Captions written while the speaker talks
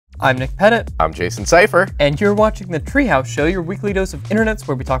I'm Nick Pettit. I'm Jason Seifer. And you're watching the Treehouse Show, your weekly dose of internets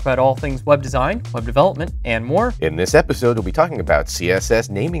where we talk about all things web design, web development, and more. In this episode, we'll be talking about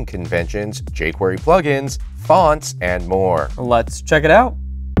CSS naming conventions, jQuery plugins, fonts, and more. Let's check it out.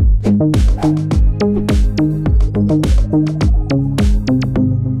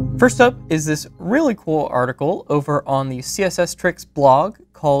 First up is this really cool article over on the CSS-Tricks blog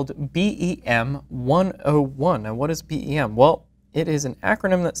called BEM 101. Now, what is BEM? Well, it is an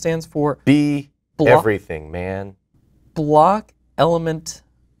acronym that stands for everything, man. Block Element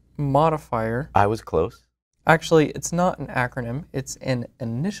Modifier. I was close. Actually, it's not an acronym. It's an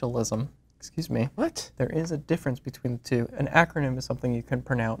initialism. Excuse me. What? There is a difference between the two. An acronym is something you can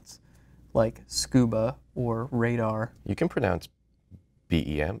pronounce, like scuba or radar. You can pronounce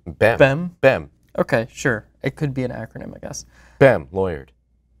BEM. BEM. BEM? BEM. Okay, sure. It could be an acronym, I guess. BEM, lawyered.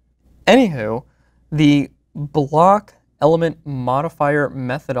 Anywho, the block element modifier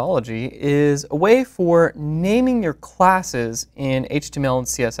methodology is a way for naming your classes in HTML and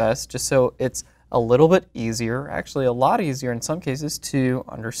CSS just so it's a little bit easier, actually a lot easier in some cases, to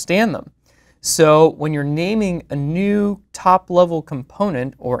understand them. So when you're naming a new top-level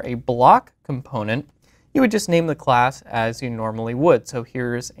component or a block component, you would just name the class as you normally would. So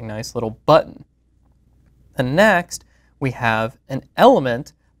here's a nice little button. And next, we have an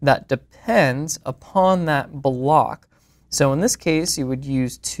element that depends upon that block. So in this case, you would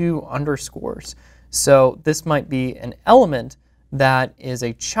use two underscores. So this might be an element that is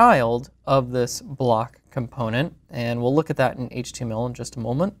a child of this block component, and we'll look at that in HTML in just a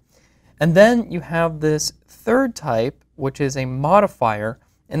moment. And then you have this third type, which is a modifier,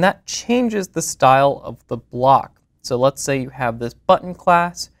 and that changes the style of the block. So let's say you have this button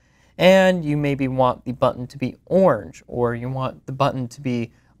class, and you maybe want the button to be orange, or you want the button to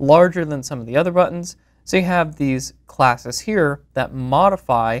be larger than some of the other buttons. So you have these classes here that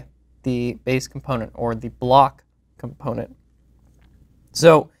modify the base component or the block component.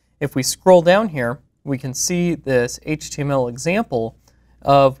 So if we scroll down here, we can see this HTML example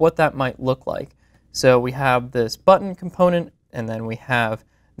of what that might look like. So we have this button component, and then we have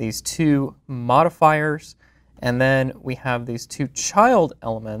these two modifiers, and then we have these two child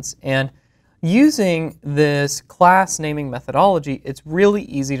elements. And using this class naming methodology, it's really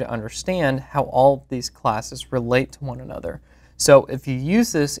easy to understand how all of these classes relate to one another. So if you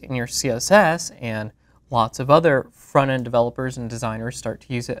use this in your CSS, and lots of other front-end developers and designers start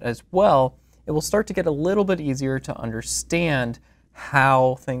to use it as well, it will start to get a little bit easier to understand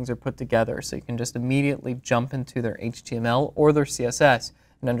how things are put together. So you can just immediately jump into their HTML or their CSS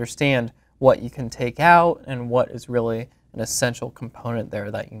and understand what you can take out and what is really an essential component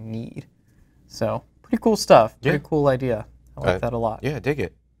there that you need. So pretty cool stuff. Yeah. Pretty cool idea. I like that a lot. Yeah, dig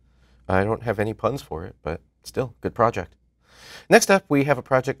it. I don't have any puns for it, but still, good project. Next up, we have a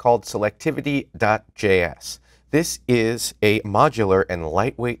project called Selectivity.js. This is a modular and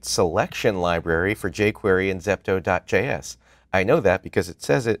lightweight selection library for jQuery and Zepto.js. I know that because it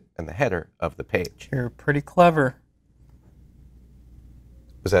says it in the header of the page. You're pretty clever.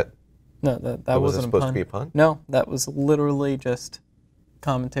 Was that? No, that wasn't was it supposed to be a pun? No, that was literally just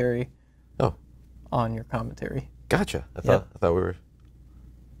commentary. Oh. On your commentary. Gotcha. I thought we were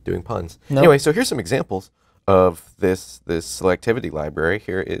doing puns. Nope. Anyway, so here's some examples of this selectivity library.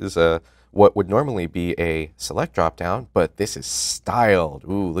 Here is what would normally be a select dropdown, but this is styled.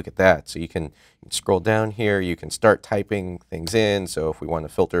 Ooh, look at that. So you can scroll down here. You can start typing things in. So if we want to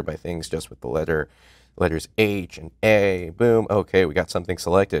filter by things just with the letters H and A, boom. Okay, we got something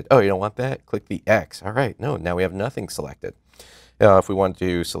selected. Oh, you don't want that? Click the X. All right. No, now we have nothing selected. If we want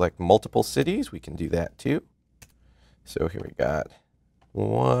to select multiple cities, we can do that too. So here we got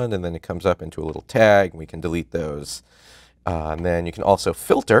one, and then it comes up into a little tag, and we can delete those. And then you can also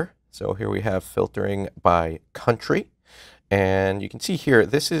filter. So here we have filtering by country. And you can see here,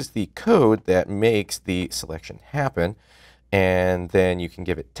 this is the code that makes the selection happen. And then you can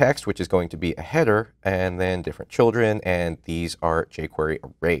give it text, which is going to be a header, and then different children, and these are jQuery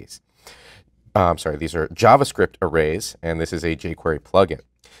arrays. These are JavaScript arrays, and this is a jQuery plugin.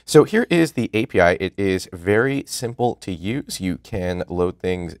 So here is the API. It is very simple to use. You can load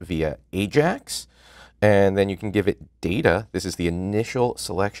things via AJAX, and then you can give it data. This is the initial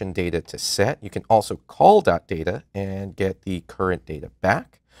selection data to set. You can also call .data and get the current data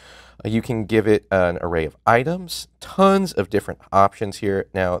back. You can give it an array of items, tons of different options here.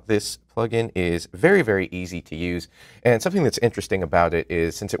 Now, this plugin is very, very easy to use. And something that's interesting about it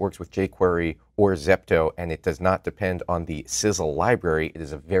is since it works with jQuery or Zepto and it does not depend on the Sizzle library, it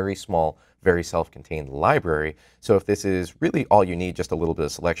is a very small, very self-contained library. So if this is really all you need, just a little bit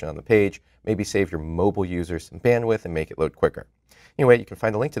of selection on the page, maybe save your mobile users some bandwidth and make it load quicker. Anyway, you can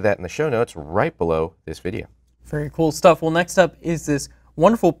find a link to that in the show notes right below this video. Very cool stuff. Well, next up is this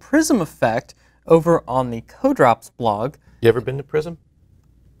wonderful Prism Effect over on the Codrops blog. You ever been to Prism?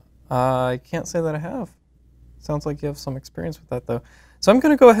 I can't say that I have. Sounds like you have some experience with that, though. So I'm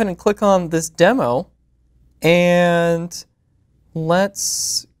going to go ahead and click on this demo, and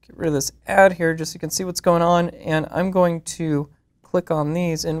let's get rid of this ad here just so you can see what's going on. And I'm going to click on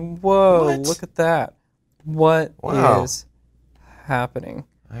these, and whoa, look at that. What is happening?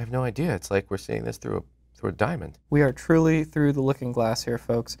 I have no idea. It's like we're seeing this through a diamond. We are truly through the looking glass here,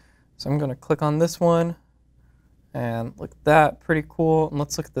 folks. So I'm going to click on this one, and look at that. Pretty cool. And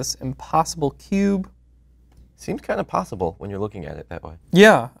let's look at this impossible cube. Seems kind of possible when you're looking at it that way.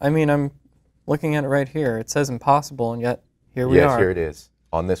 Yeah, I mean, I'm looking at it right here. It says impossible, and yet here we are. Yes, here it is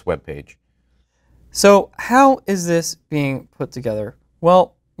on this web page. So how is this being put together?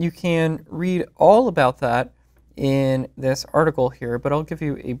 Well, you can read all about that in this article here, but I'll give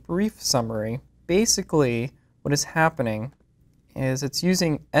you a brief summary. Basically, what is happening is it's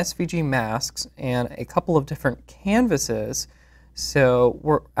using Svg Masks and a couple of different canvases. So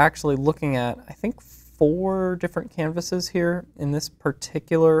we're actually looking at, I think, 4 different canvases here in this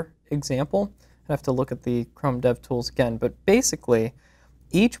particular example. I have to look at the Chrome DevTools again, but basically,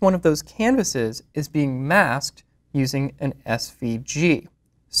 each one of those canvases is being masked using an SVG.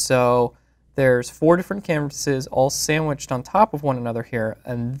 So there's 4 different canvases all sandwiched on top of one another here,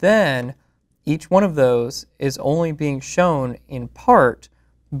 and then each one of those is only being shown in part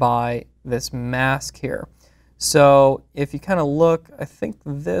by this mask here. So if you kind of look, I think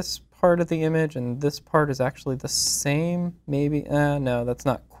this part of the image and this part is actually the same, maybe. No, that's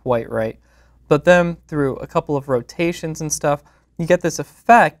not quite right. But then through a couple of rotations and stuff, you get this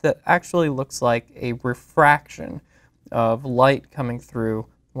effect that actually looks like a refraction of light coming through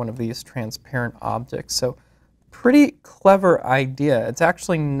one of these transparent objects. So pretty clever idea. It's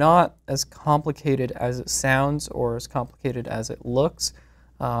actually not as complicated as it sounds or as complicated as it looks,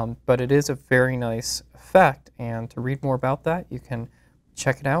 but it is a very nice effect. And to read more about that, you can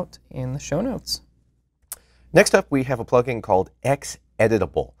check it out in the show notes. Next up, we have a plugin called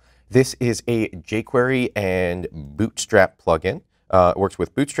Xeditable. This is a jQuery and Bootstrap plugin. It works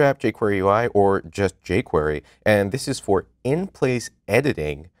with Bootstrap, jQuery UI, or just jQuery. And this is for in-place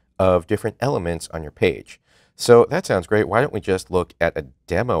editing of different elements on your page. So that sounds great. Why don't we just look at a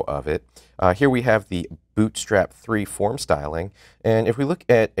demo of it? Here we have the Bootstrap 3 form styling. And if we look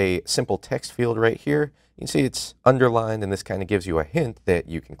at a simple text field right here, you can see it's underlined, and this kind of gives you a hint that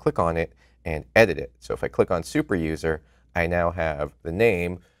you can click on it and edit it. So if I click on super user, I now have the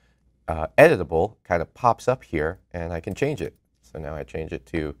name editable kind of pops up here, and I can change it. So now I change it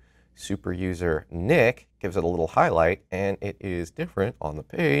to super user Nick, gives it a little highlight, and it is different on the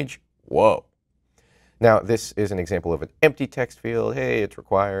page. Whoa. Now this is an example of an empty text field. Hey, it's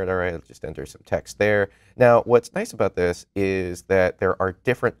required. All right, let's just enter some text there. Now what's nice about this is that there are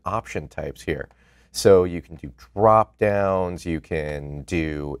different option types here. So you can do drop downs, you can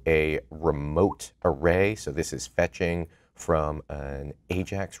do a remote array. So this is fetching from an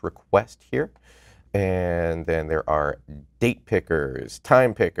AJAX request here. And then there are date pickers,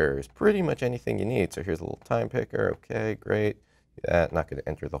 time pickers, pretty much anything you need. So here's a little time picker. Okay, great. I'm not going to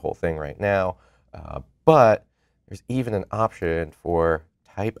enter the whole thing right now. But there's even an option for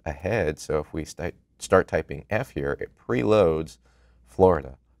type ahead. So if we start typing F here, it preloads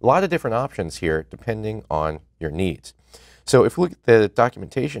Florida. A lot of different options here depending on your needs. So if we look at the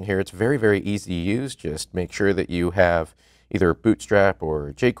documentation here, it's very, very easy to use. Just make sure that you have either Bootstrap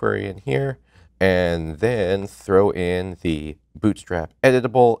or jQuery in here, and then throw in the Bootstrap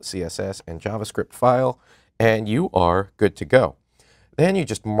editable CSS and JavaScript file, and you are good to go. Then you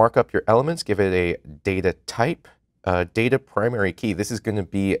just mark up your elements, give it a data type, data primary key. This is going to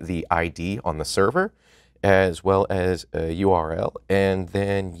be the ID on the server, as well as a URL, and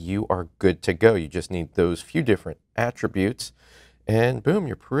then you are good to go. You just need those few different attributes, and boom,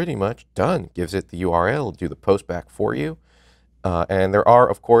 you're pretty much done. Gives it the URL, do the post back for you. And there are,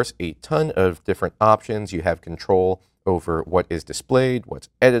 of course, a ton of different options. You have control over what is displayed, what's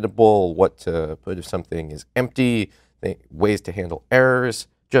editable, what to put if something is empty, ways to handle errors,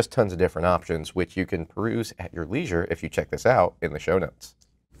 just tons of different options, which you can peruse at your leisure if you check this out in the show notes.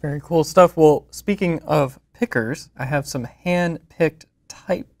 Very cool stuff. Well, speaking of pickers, I have some hand-picked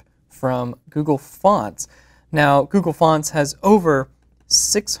type from Google Fonts. Now, Google Fonts has over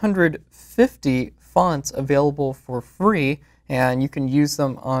 650 fonts available for free, and you can use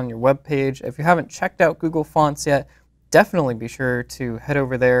them on your web page. If you haven't checked out Google Fonts yet, definitely be sure to head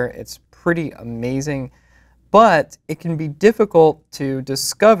over there. It's pretty amazing, but it can be difficult to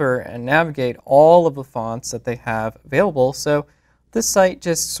discover and navigate all of the fonts that they have available. So this site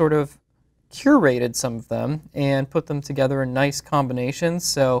just sort of curated some of them and put them together in nice combinations.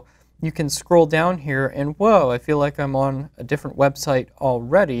 So you can scroll down here and whoa, I feel like I'm on a different website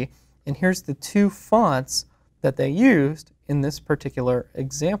already. And here's the 2 fonts that they used in this particular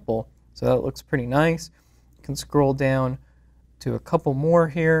example. So that looks pretty nice. You can scroll down to a couple more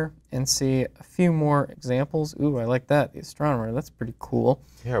here and see a few more examples. Ooh, I like that, the astronomer. That's pretty cool.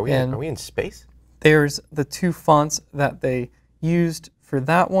 Yeah, are we in space? There's the 2 fonts that they used for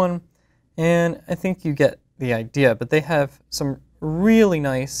that one, and I think you get the idea. But they have some really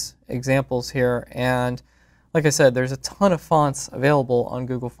nice examples here, and like I said, there's a ton of fonts available on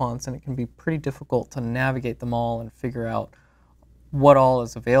Google Fonts, and it can be pretty difficult to navigate them all and figure out what all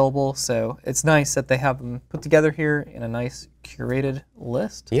is available. So it's nice that they have them put together here in a nice curated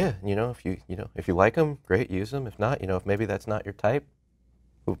list. Yeah, if you like them, great, use them. If not, if maybe that's not your type,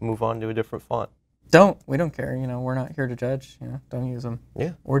 move on to a different font. We don't care. We're not here to judge. Don't use them.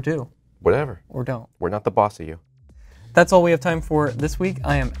 Yeah. Or do. Whatever. Or don't. We're not the boss of you. That's all we have time for this week.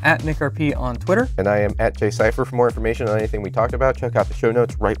 I am at NickRP on Twitter. And I am at JSeifer. For more information on anything we talked about, check out the show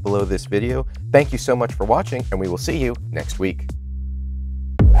notes right below this video. Thank you so much for watching, and we will see you next week.